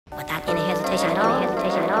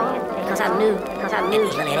Listen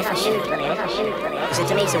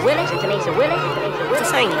to me, so Willie. To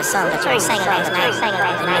sing the song that you sang last night.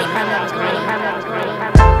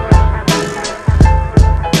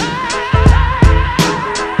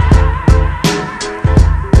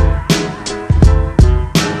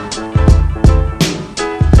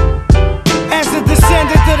 As a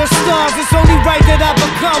descendant of the stars, it's only right that I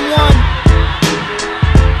become one.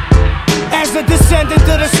 As a descendant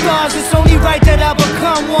of the stars, it's only right that I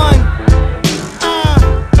become one.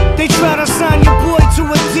 They try to sign your boy to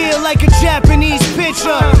a deal like a Japanese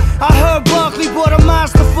pitcher. I heard Barkley bought a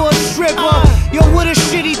monster for a stripper. Yo, what a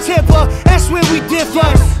shitty tipper, that's where we differ.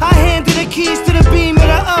 I handed the keys to the beam of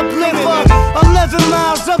the uplifter. 11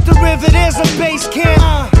 miles up the river, there's a base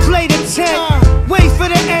camp. Play the tent, wait for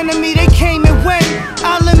the enemy, they came and went.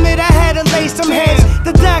 I'll admit I had to lay some heads.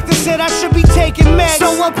 The doctor said I should be taking meds.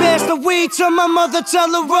 So I passed the weed to my mother, tell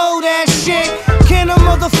her roll that shit. Can a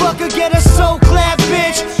motherfucker get a soul clap,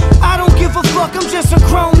 bitch? I don't give a fuck, I'm just a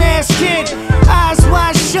grown-ass kid. Eyes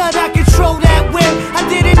wide shut, I control that whip. I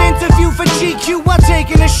did an interview for GQ while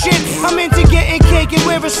taking a shit. I'm into getting cake and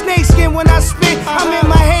wear a snakeskin when I spit. I'm in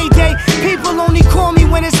my heyday, people only call me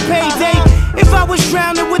when it's payday. If I was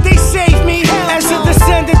drowning, would they save me? As a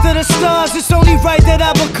descendant of the stars, it's only right that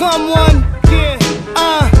I become one.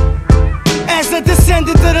 As a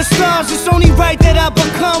descendant of the stars, it's only right that I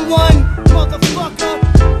become one. Motherfucker,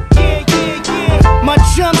 yeah. My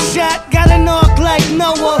jump shot got an arc like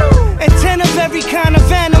Noah, and 10 of every kind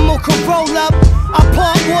of animal can roll up. I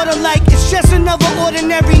part water like it's just another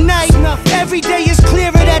ordinary night. Every day is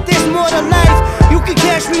clearer that there's more to life. You can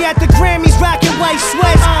catch me at the Grammys rocking white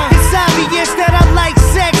sweats. It's obvious that I like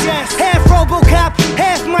sex. Half Robocop,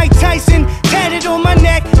 half Mike Tyson, tatted on my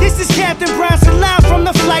neck. This is Captain Bronson live from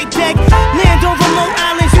the flight deck. Land on remote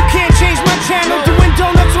islands, you can't change my channel. Doing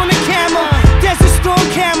donuts on the camel, Desert Storm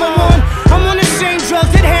camel on. I'm on the same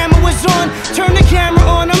drugs that Hammer was on. Turn the camera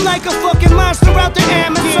on, I'm like a fucking monster out the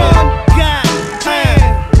Amazon. God damn.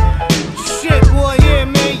 Shit, boy, yeah,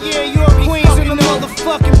 man, yeah, you're Queens in the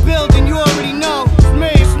motherfucking building, you already know.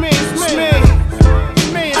 It's me.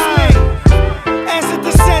 As a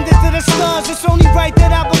descendant of the stars, it's only right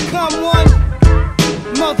that I become one.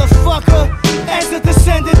 Motherfucker, as a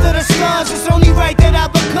descendant of the stars, it's only right that I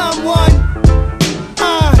become one.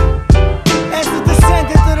 As a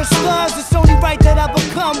descendant of the stars, it's only right that I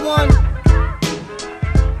become one.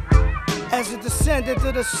 As a descendant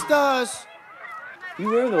of the stars. You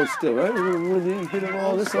wear those still, right? You hit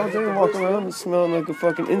all this all day and walk around and smelling like a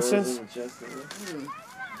fucking incense.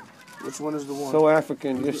 Which one is the one? So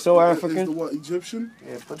African. You're so African. Is the what, Egyptian?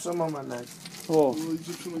 Yeah, put some on my neck. Oh.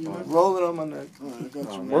 Egyptian on your neck? Roll it on my neck. Alright, I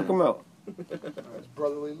got you. Work them out. It's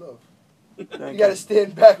brotherly love. You gotta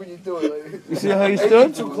stand back when you do it. Like, you see how he hey,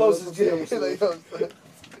 stood? too close to Jim.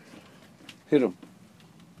 Hit him.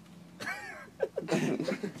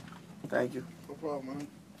 Thank you. No problem, man.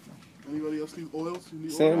 Anybody else need oils? You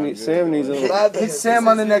need Sam needs a little. Hit Sam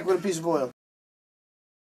on the neck with a piece of oil.